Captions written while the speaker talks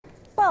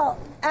Well,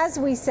 as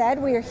we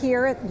said, we are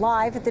here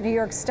live at the New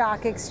York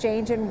Stock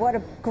Exchange, and what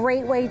a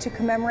great way to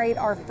commemorate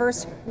our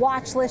first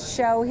watch list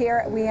show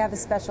here. We have a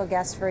special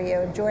guest for you,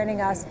 and joining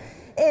us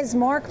is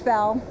Mark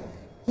Bell.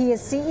 He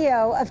is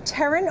CEO of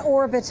Terran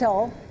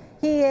Orbital.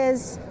 He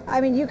is,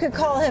 you could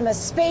call him a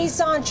space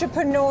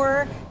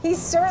entrepreneur.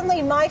 He's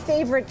certainly my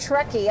favorite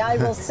Trekkie. I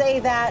will say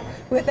that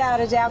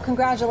without a doubt.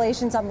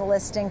 Congratulations on the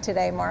listing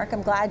today, Mark.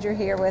 I'm glad you're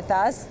here with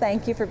us.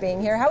 Thank you for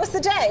being here. How was the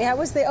day? How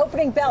was the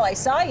opening bell? I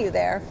saw you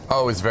there.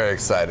 Oh, it's very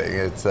exciting.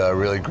 It's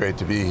really great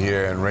to be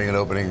here and ring an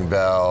opening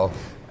bell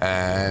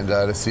and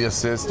to see us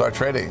start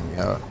trading.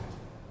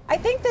 I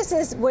think this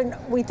is when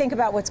we think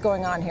about what's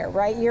going on here,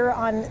 right? You're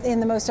in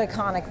the most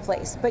iconic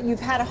place, but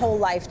you've had a whole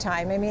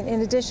lifetime.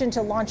 In addition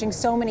to launching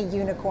so many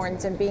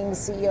unicorns and being the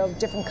CEO of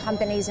different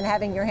companies and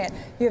having your hand,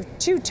 you have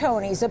 2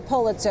 Tonys, a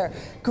Pulitzer,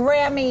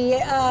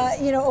 Grammy,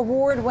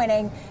 award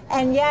winning,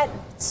 and yet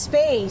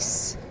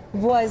space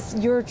was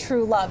your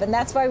true love. And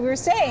that's why we were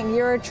saying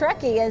you're a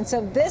Trekkie. And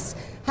so this,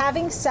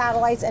 having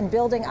satellites and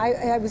building,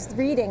 I was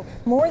reading,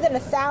 more than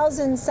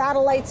 1,000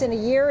 satellites in a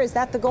year. Is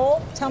that the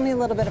goal? Tell me a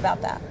little bit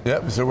about that.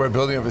 Yep, so we're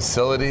building a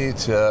facility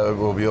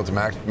we'll be able to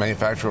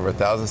manufacture over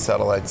 1,000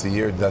 satellites a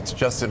year. That's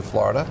just in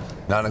Florida,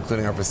 not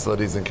including our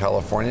facilities in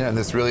California. And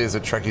this really is a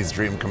Trekkie's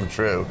dream come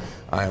true.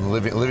 I am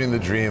living the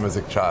dream as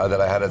a child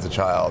that I had as a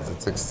child.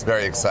 It's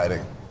very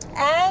exciting.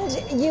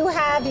 And you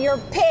have your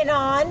pin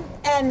on,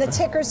 and the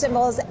ticker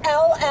symbol is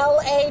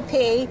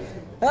LLAP.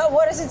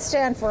 What does it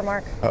stand for,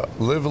 Mark?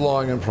 Live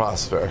long and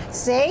prosper.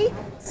 See?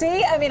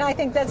 I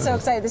think that's so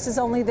exciting. This is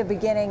only the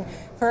beginning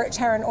for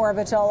Terran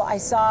Orbital. I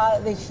saw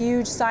the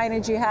huge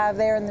signage you have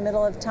there in the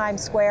middle of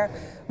Times Square.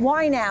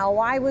 Why now?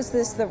 Why was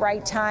this the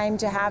right time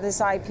to have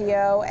this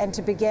IPO and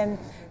to begin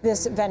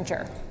this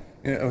venture?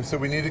 So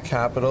we needed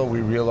capital.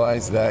 We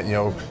realized that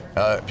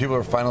people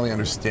are finally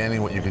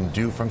understanding what you can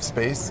do from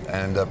space,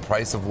 and the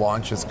price of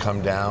launch has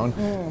come down,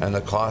 and the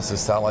cost of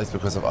satellites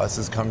because of us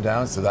has come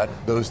down. So that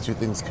those 2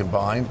 things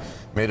combined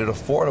made it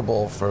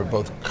affordable for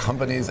both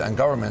companies and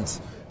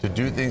governments to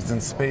do things in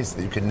space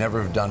that you could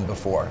never have done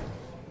before.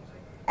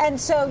 And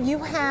so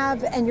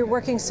you're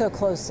working so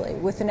closely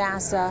with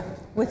NASA,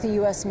 with the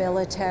U.S.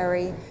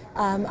 military.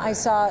 I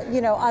saw,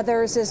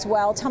 others as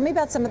well. Tell me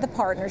about some of the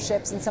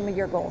partnerships and some of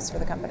your goals for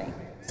the company.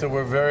 So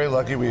we're very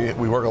lucky. We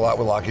work a lot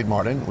with Lockheed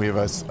Martin. We have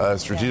a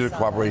strategic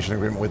cooperation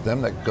agreement with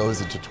them that goes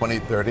into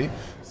 2030.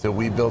 So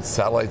we build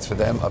satellites for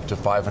them up to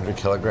 500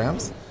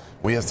 kilograms.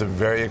 We have some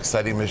very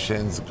exciting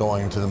missions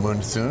going to the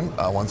moon soon.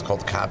 One's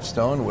called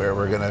Capstone, where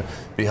we're going to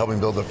be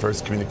helping build the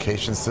first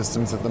communication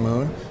systems at the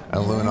moon,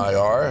 and Loon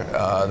IR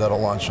that'll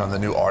launch on the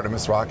new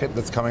Artemis rocket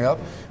that's coming up,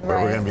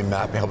 where we're going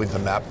to be helping to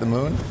map the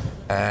moon.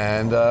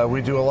 And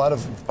we do a lot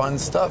of fun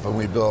stuff, and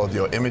we build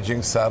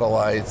imaging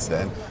satellites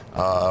and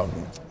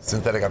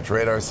synthetic optical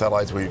radar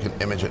satellites where you can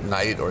image at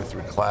night or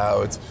through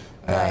clouds.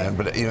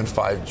 But even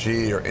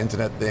 5G or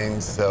internet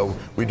things. So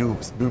we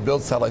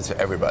build satellites for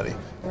everybody,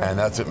 and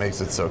that's what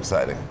makes it so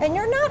exciting. And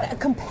you're not a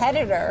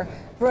competitor.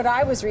 What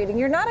I was reading,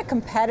 you're not a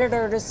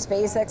competitor to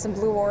SpaceX and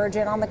Blue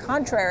Origin. On the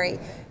contrary,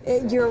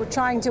 you're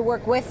trying to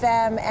work with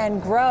them and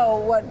grow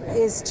what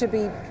is to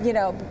be,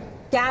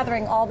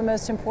 gathering all the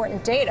most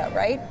important data,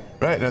 right?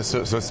 Right.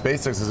 So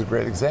SpaceX is a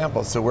great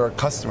example. So we're a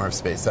customer of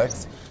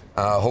SpaceX.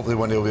 Hopefully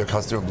one day we'll be a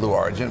customer of Blue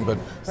Origin, but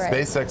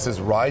SpaceX's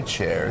ride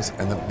shares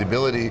and the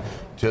ability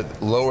to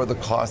lower the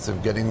cost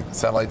of getting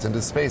satellites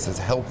into space has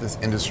helped this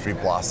industry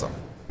blossom.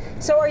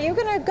 So are you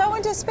going to go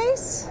into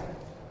space?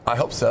 I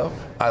hope so.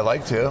 I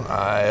like to.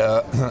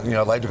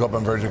 I'd like to go up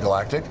on Virgin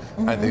Galactic.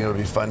 I think it would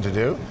be fun to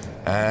do,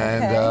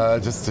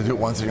 and just to do it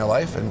once in your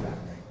life. And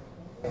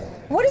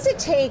what does it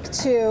take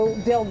to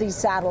build these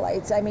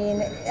satellites?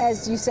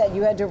 As you said,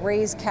 you had to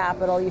raise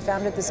capital. You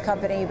founded this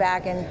company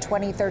back in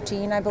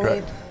 2013, I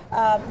believe.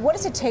 What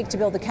does it take to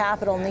build the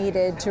capital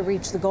needed to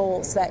reach the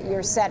goals that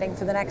you're setting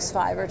for the next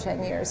 5 or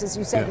 10 years? As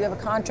you said, you have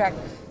a contract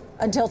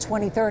until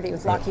 2030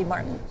 with Lockheed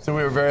Martin. So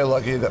we were very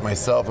lucky that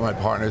myself and my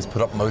partners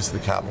put up most of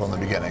the capital in the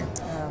beginning.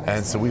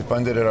 And so we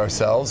funded it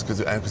ourselves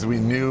because we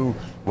knew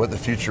what the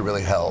future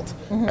really held.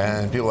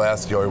 And people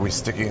ask, are we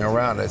sticking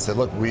around? I said,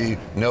 look, we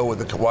know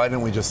why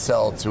didn't we just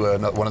sell to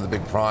one of the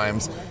big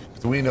primes?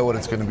 Because we know what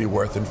it's going to be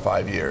worth in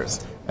 5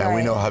 years. And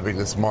we know how big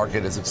this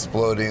market is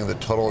exploding, the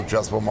total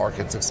addressable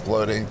market's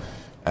exploding.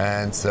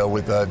 And so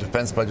with the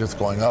defense budgets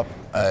going up,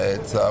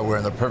 we're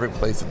in the perfect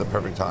place at the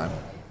perfect time.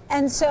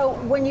 And so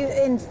when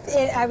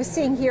I was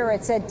seeing here,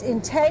 it said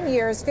in 10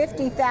 years,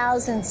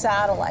 50,000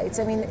 satellites.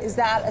 Is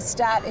that a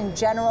stat in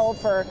general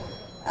for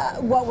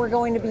what we're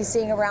going to be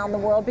seeing around the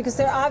world? Because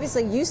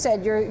obviously you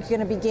said you're going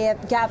to be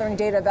gathering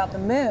data about the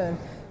moon,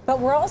 but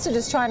we're also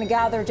just trying to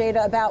gather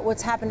data about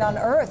what's happened on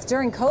Earth.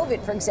 During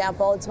COVID, for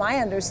example, it's my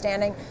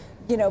understanding,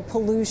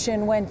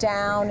 pollution went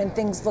down and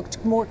things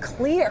looked more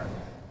clear.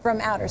 from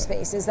outer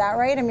space. Is that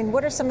right? I mean,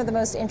 what are some of the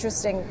most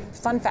interesting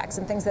fun facts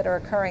and things that are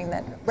occurring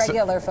that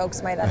regular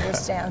folks might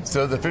understand?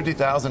 So the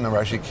 50,000 number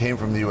actually came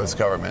from the U.S.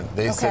 government.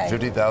 They said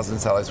 50,000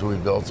 satellites will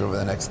be built over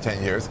the next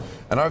 10 years.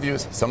 And our view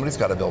is somebody's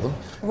got to build them.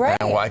 Right.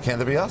 And why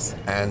can't it be us?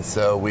 And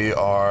so we're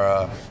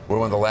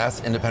one of the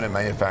last independent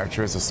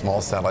manufacturers of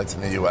small satellites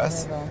in the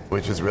U.S.,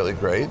 which is really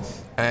great.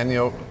 And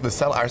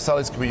our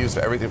satellites can be used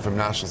for everything from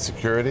national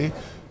security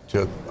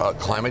to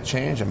climate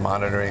change and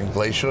monitoring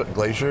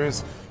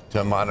glaciers,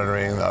 to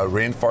monitoring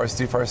rainforest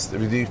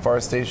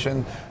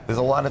deforestation. There's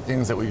a lot of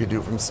things that we could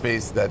do from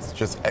space that's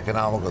just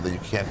economical that you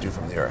can't do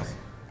from the Earth.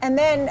 And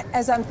then,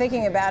 as I'm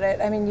thinking about it,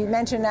 I mean, you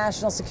mentioned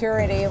national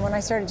security, and when I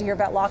started to hear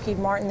about Lockheed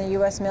Martin, the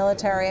U.S.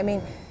 military, I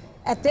mean,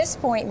 at this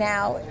point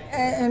now,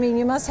 I mean,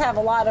 you must have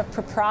a lot of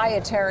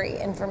proprietary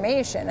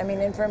information. I mean,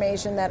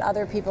 information that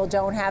other people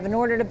don't have in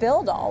order to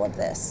build all of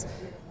this.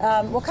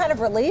 What kind of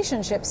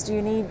relationships do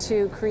you need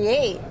to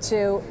create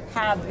to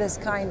have this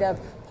kind of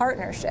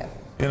partnership?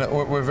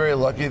 We're very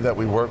lucky that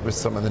we work with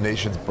some of the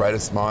nation's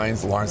brightest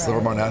minds, Lawrence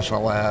Livermore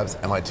National Labs,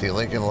 MIT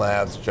Lincoln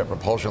Labs, Jet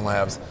Propulsion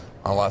Labs,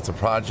 on lots of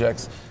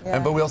projects.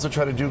 But we also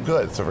try to do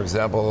good. So, for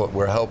example,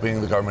 we're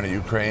helping the government of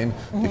Ukraine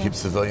to keep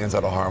civilians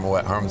out of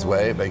harm's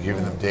way by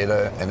giving them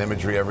data and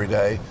imagery every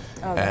day.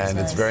 And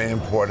it's very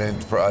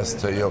important for us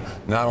to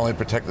not only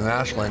protect the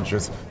national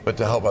interests, but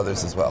to help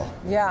others as well.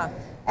 Yeah.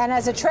 And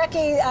as a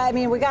Trekkie, I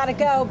mean, we got to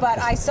go, but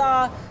I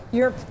saw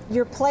your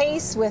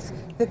place with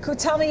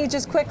tell me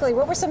just quickly,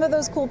 what were some of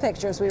those cool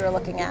pictures we were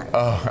looking at?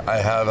 Oh,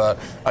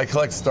 I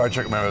collect Star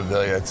Trek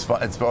memorabilia. It's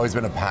fun. It's always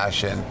been a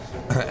passion,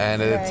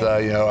 and it's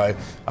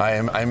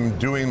I'm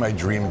doing my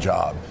dream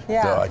job.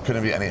 Yeah. So I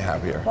couldn't be any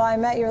happier. Well, I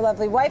met your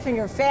lovely wife and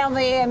your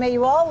family, and may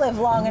you all live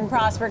long and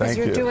prosper because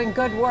you're doing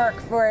good work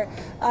for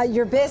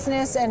your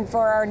business and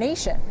for our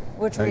nation,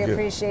 which we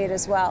appreciate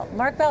as well.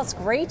 Mark Bell, it's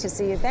great to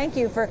see you. Thank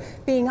you for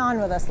being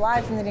on with us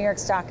live from the New York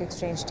Stock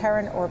Exchange,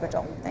 Terran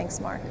Orbital. Thanks,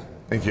 Mark.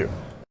 Thank you.